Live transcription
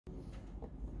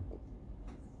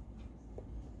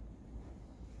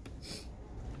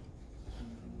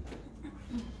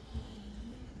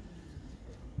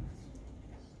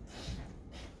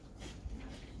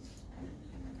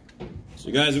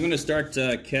So guys, I'm going to start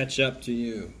to catch up to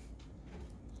you.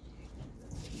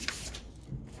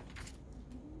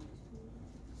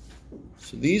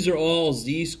 So these are all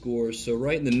z-scores, so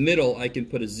right in the middle I can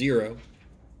put a 0.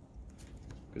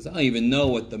 Because I don't even know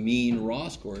what the mean raw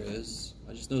score is.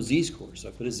 I just know z-score, so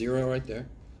I put a 0 right there.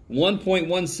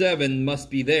 1.17 must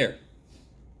be there.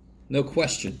 No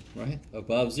question, right?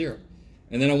 Above 0.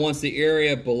 And then I want the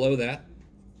area below that.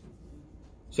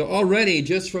 So already,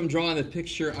 just from drawing the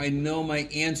picture, I know my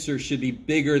answer should be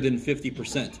bigger than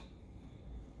 50%.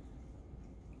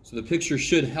 So the picture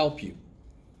should help you.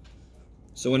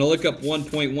 So when I look up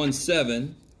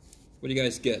 1.17, what do you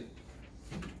guys get?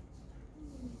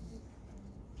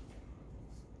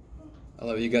 I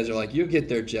love it. You guys are like, you get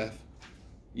there, Jeff.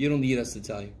 You don't need us to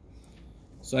tell you.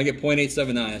 So I get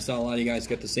 0.879. I saw a lot of you guys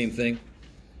get the same thing.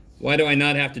 Why do I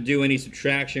not have to do any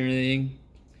subtraction or anything?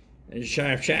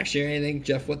 Subtraction or anything?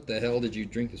 Jeff, what the hell did you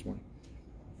drink this morning?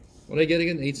 What did I get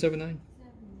again? 879?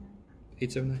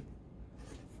 879.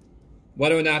 Why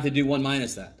do I not have to do 1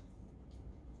 minus that?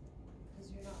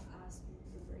 Because you're not asking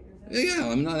for greater than. Yeah,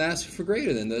 I'm not asking for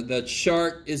greater than. The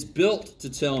chart is built to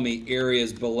tell me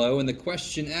areas below, and the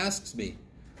question asks me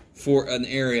for an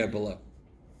area below.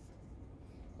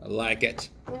 I like it.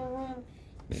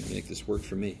 Make this work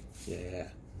for me. Yeah.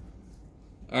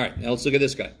 All right, now let's look at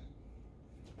this guy.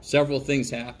 Several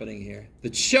things happening here. The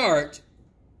chart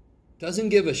doesn't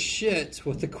give a shit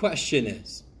what the question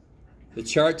is. The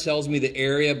chart tells me the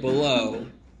area below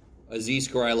a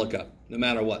z-score I look up, no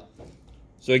matter what.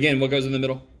 So again, what goes in the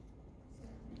middle?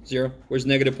 0. Where's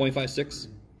negative 0.56?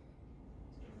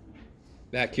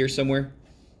 Back here somewhere.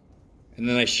 And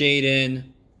then I shade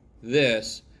in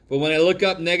this. But when I look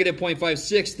up negative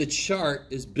 0.56, the chart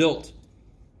is built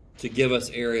to give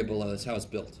us area below. That's how it's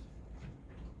built.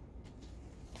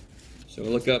 So we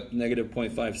look up negative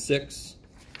 0.56.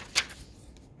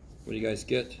 What do you guys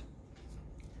get?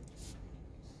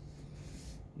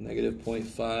 Negative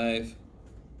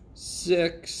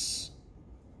 0.56.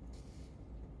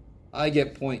 I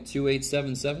get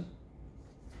 0.2877.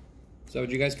 Is that what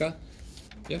you guys got?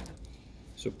 Yeah.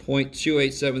 So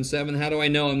 0.2877. How do I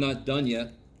know I'm not done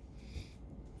yet?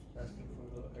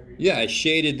 Yeah, I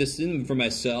shaded this in for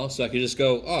myself so I could just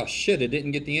go, oh shit, I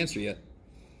didn't get the answer yet.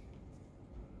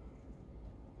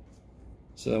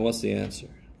 So then what's the answer?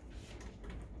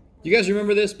 You guys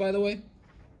remember this, by the way?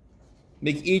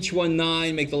 Make each one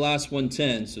 9, make the last one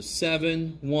 10. So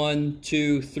 7, 1,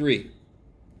 2, 3.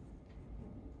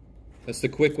 That's the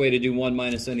quick way to do 1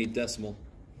 minus any decimal.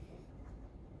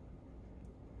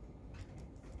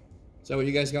 Is that what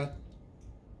you guys got?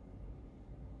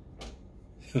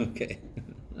 Okay.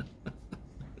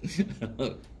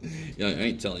 Yeah, I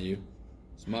ain't telling you.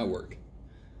 It's my work.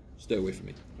 Stay away from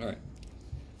me. All right.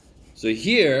 So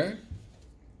here,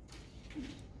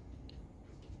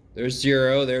 there's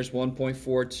 0, there's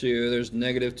 1.42, there's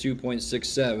negative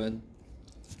 2.67.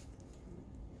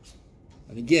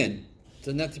 And again, it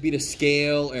doesn't have to be to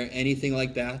scale or anything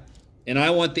like that. And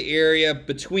I want the area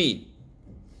between.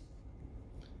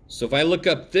 So if I look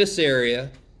up this area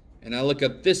and I look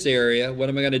up this area, what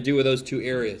am I going to do with those two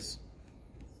areas?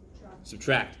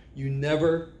 Subtract. You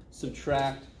never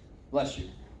subtract, bless you.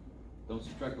 Don't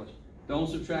subtract, bless you. Don't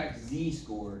subtract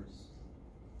z-scores.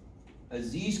 A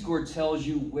z-score tells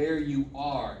you where you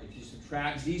are. If you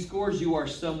subtract z-scores, you are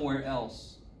somewhere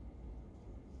else.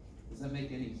 Does that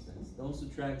make any sense? Don't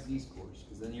subtract z-scores,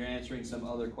 because then you're answering some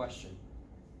other question.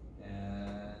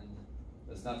 And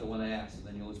that's not the one I asked, and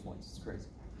then you lose points. It's crazy.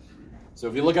 So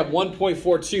if you look up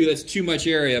 1.42, that's too much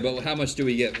area, but how much do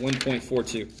we get?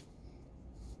 1.42.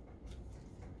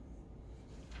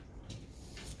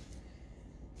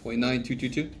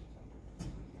 0.9222.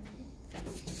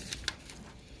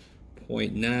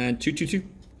 0.9222.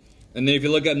 And then if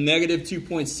you look up negative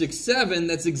 2.67,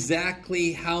 that's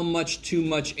exactly how much too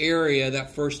much area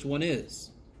that first one is.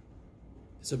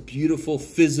 It's a beautiful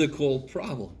physical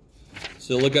problem.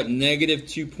 So look up negative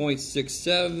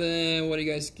 2.67. What do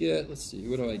you guys get? Let's see.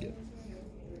 What do I get?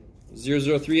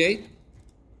 0038.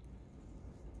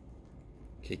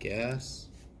 Kick ass.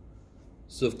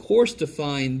 So of course to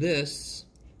find this,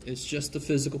 it's just a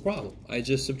physical problem. I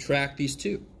just subtract these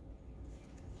two.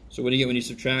 So what do you get when you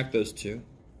subtract those two?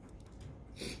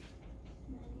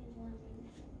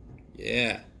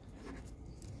 Yeah.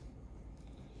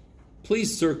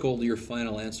 Please circle your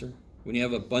final answer. When you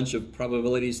have a bunch of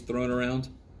probabilities thrown around,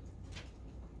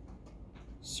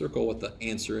 circle what the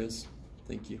answer is.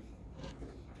 Thank you.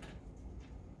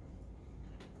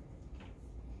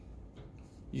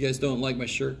 You guys don't like my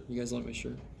shirt? You guys like my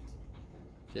shirt?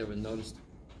 If you haven't noticed.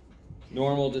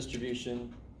 Normal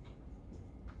distribution,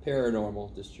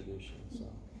 paranormal distribution. So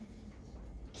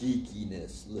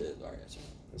geekiness live. All right,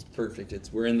 that's perfect.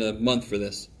 We're in the month for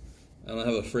this. I don't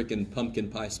have a freaking pumpkin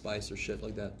pie spice or shit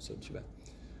like that, so too bad.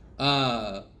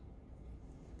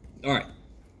 All right.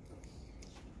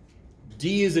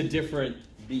 D is a different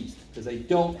beast because I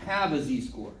don't have a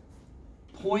z-score.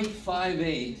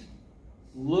 0.58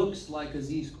 looks like a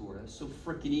z-score. That's so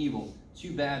freaking evil.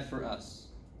 Too bad for us.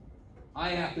 I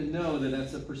have to know that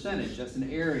that's a percentage. That's an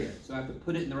area. So I have to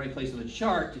put it in the right place on the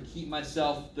chart to keep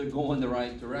myself to go in the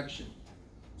right direction.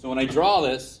 So when I draw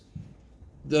this,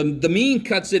 the mean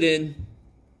cuts it in.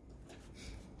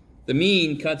 The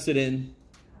mean cuts it in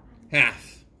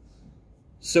half.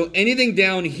 So anything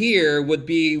down here would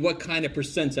be what kind of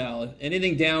percentile?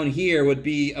 Anything down here would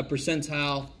be a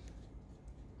percentile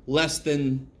less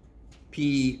than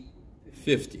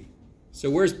P50. So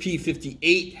where's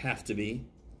P58 have to be?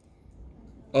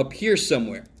 Up here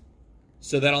somewhere.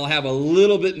 So that I'll have a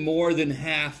little bit more than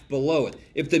half below it.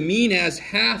 If the mean has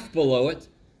half below it,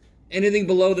 anything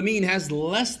below the mean has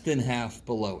less than half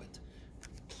below it.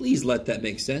 Please let that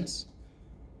make sense.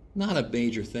 Not a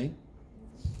major thing.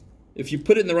 If you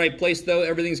put it in the right place, though,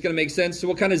 everything's going to make sense. So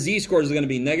what kind of z-scores is it going to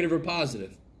be, negative or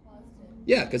positive? Positive.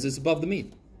 Yeah, because it's above the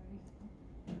mean.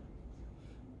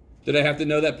 Did I have to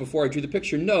know that before I drew the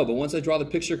picture? No, but once I draw the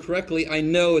picture correctly, I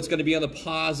know it's going to be on the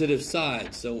positive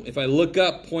side. So if I look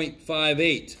up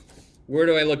 0.58, where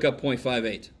do I look up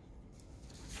 0.58?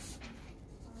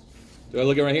 Do I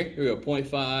look it right here? Here we go,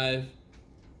 0.5.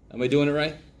 Am I doing it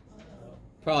right?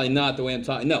 Probably not the way I'm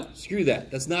talking. No, screw that.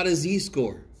 That's not a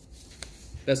z-score.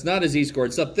 That's not a z-score.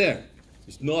 It's up there.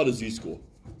 It's not a z-score.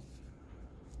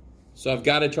 So I've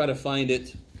got to try to find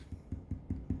it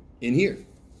in here.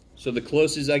 So the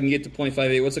closest I can get to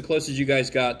 0.58. What's the closest you guys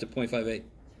got to 0.58? 0.2.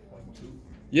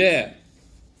 Yeah.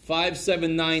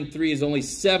 5793 is only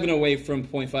 7 away from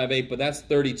 0.58, but that's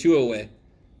 32 away.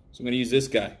 So I'm going to use this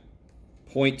guy.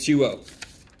 0.20.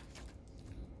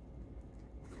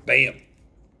 Bam.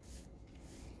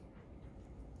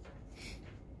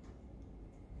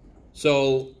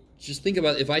 So just think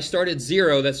about it. If I start at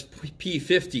 0, that's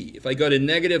P50. If I go to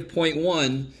negative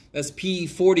 0.1, that's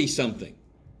P40 something.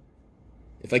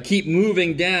 If I keep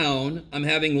moving down, I'm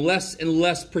having less and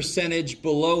less percentage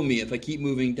below me if I keep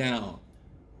moving down.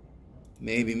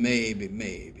 Maybe.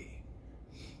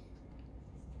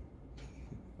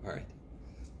 All right.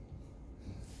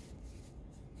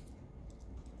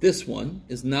 This one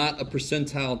is not a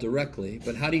percentile directly,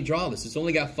 but how do you draw this? It's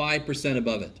only got 5%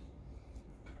 above it.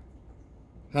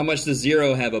 How much does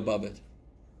 0 have above it?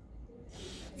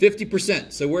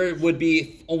 50%. So where it would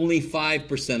be only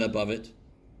 5% above it?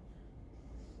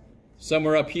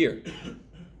 Somewhere up here.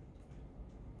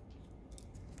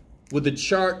 Would the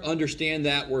chart understand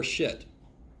that we're shit?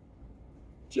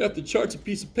 Jeff, the chart's a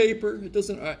piece of paper. It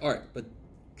doesn't... All right, but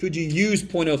could you use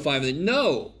 0.05?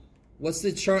 No. What's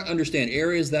the chart understand?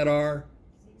 Areas that are...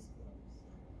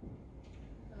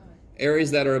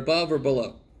 Areas that are above or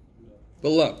below?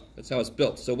 Below. That's how it's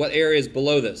built. So what area is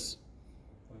below this?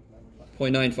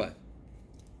 0.95.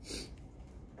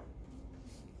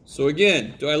 So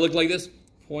again, do I look like this?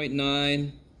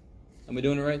 0.9. Am I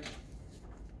doing it right?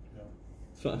 No.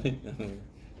 Fine.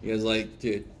 You guys like,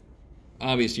 dude,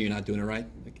 obviously you're not doing it right.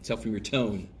 I can tell from your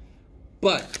tone.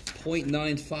 But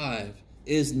 0.95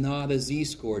 is not a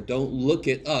z-score. Don't look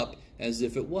it up as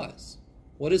if it was.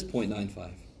 What is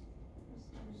 0.95?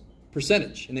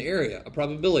 Percentage in the area, a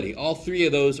probability. All three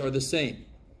of those are the same.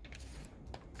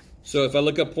 So if I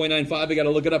look up 0.95, I got to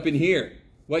look it up in here.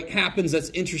 What happens that's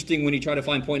interesting when you try to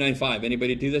find 0.95?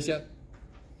 Anybody do this yet?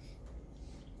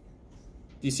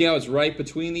 Do you see how it's right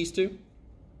between these two?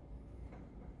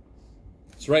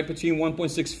 It's right between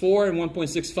 1.64 and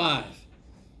 1.65.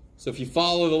 So if you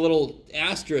follow the little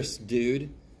asterisk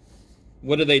dude,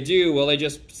 what do? Well, they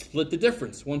just split the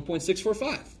difference,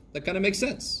 1.645. That kind of makes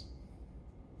sense.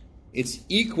 It's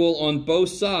equal on both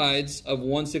sides of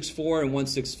 164 and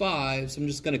 165, so I'm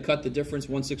just going to cut the difference,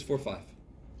 1645.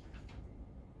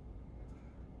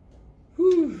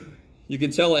 Whew. You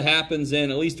can tell it happens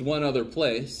in at least one other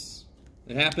place.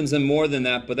 It happens in more than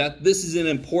that, but this is an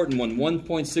important one,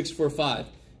 1.645.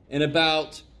 In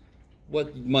about,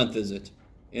 what month is it?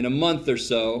 In a month or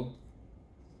so,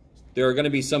 there are going to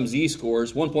be some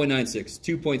z-scores,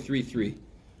 1.96, 2.33,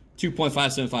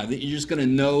 2.575. You're just going to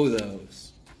know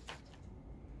those.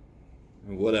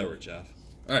 Whatever, Jeff.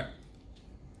 All right.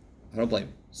 I don't blame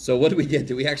you. So what do we get?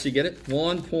 Did we actually get it?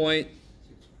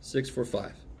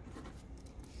 1.645.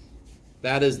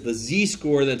 That is the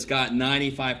z-score that's got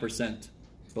 95%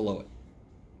 below it.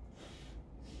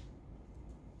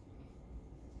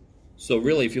 So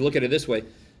really, if you look at it this way,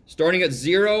 Starting at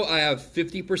 0, I have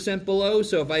 50% below.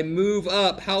 So if I move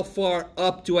up, how far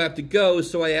up do I have to go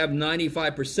so I have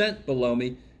 95% below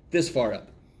me? This far up.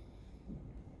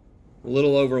 A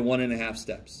little over 1.5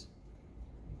 steps.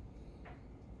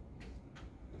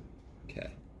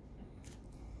 Okay.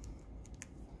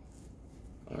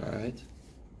 All right.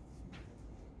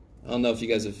 I don't know if you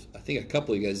guys have, I think a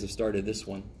couple of you guys have started this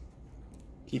one.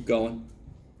 Keep going.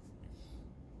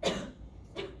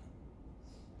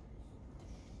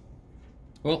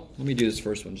 Well, let me do this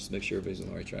first one just to make sure everybody's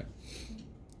on the right track.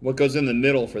 What goes in the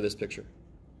middle for this picture?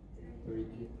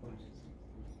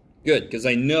 Good, because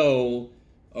I know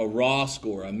a raw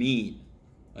score, a mean.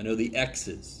 I know the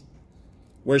X's.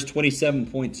 Where's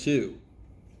 27.2?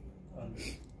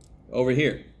 Over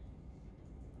here.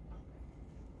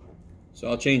 So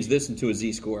I'll change this into a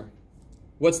Z-score.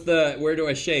 Where do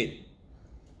I shade?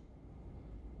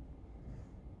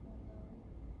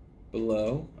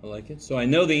 Below, I like it. So I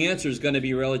know the answer is going to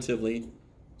be relatively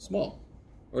small,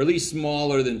 or at least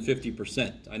smaller than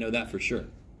 50%. I know that for sure.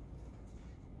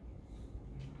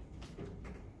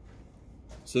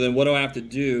 So then what do I have to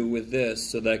do with this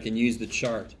so that I can use the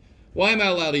chart? Why am I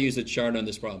allowed to use the chart on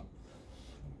this problem?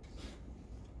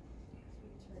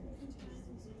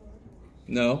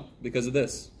 No, because of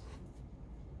this.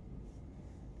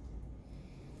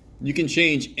 You can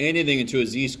change anything into a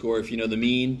Z-score if you know the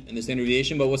mean and the standard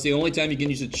deviation, but what's the only time you can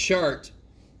use a chart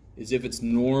is if it's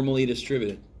normally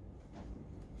distributed.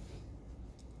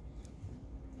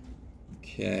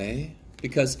 Okay,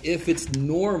 because if it's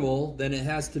normal, then it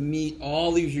has to meet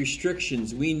all these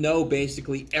restrictions. We know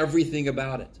basically everything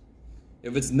about it.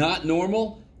 If it's not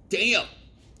normal, damn.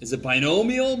 Is it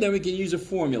binomial? Then we can use a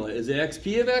formula. Is it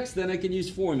xp of x? Then I can use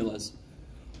formulas.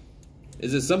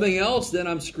 Is it something else? Then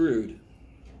I'm screwed.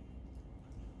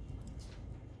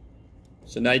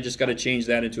 So now you just got to change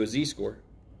that into a Z-score.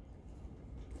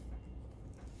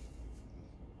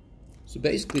 So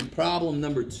basically problem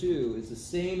number 2 is the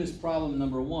same as problem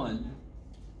number 1.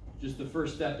 Just the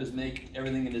first step is make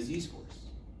everything into Z-scores.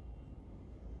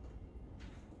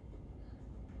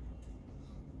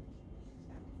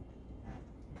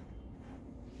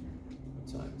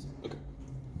 What time is it? Okay.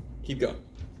 Keep going.